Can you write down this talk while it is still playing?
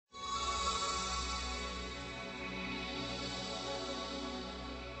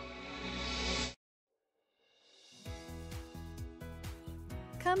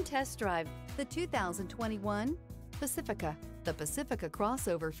Come test drive the 2021 Pacifica. The Pacifica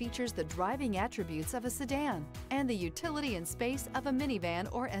crossover features the driving attributes of a sedan and the utility and space of a minivan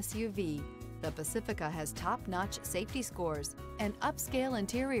or SUV. The Pacifica has top-notch safety scores, an upscale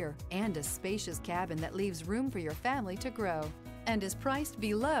interior, and a spacious cabin that leaves room for your family to grow, and is priced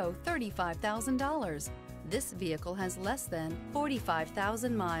below $35,000. This vehicle has less than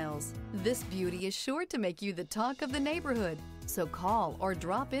 45,000 miles. This beauty is sure to make you the talk of the neighborhood. So call or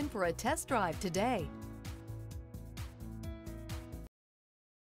drop in for a test drive today.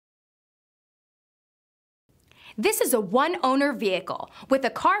 This is a one-owner vehicle with a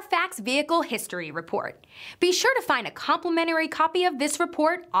Carfax Vehicle History Report. Be sure to find a complimentary copy of this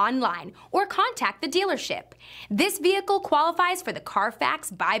report online or contact the dealership. This vehicle qualifies for the Carfax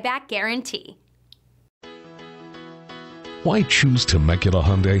Buyback Guarantee. Why choose Temecula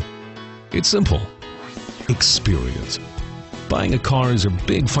Hyundai? It's simple. Experience. Buying a car is a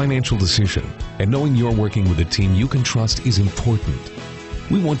big financial decision, and knowing you're working with a team you can trust is important.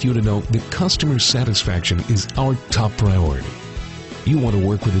 We want you to know that customer satisfaction is our top priority. You want to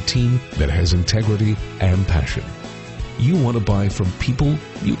work with a team that has integrity and passion. You want to buy from people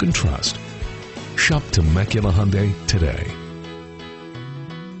you can trust. Shop Temecula Hyundai today.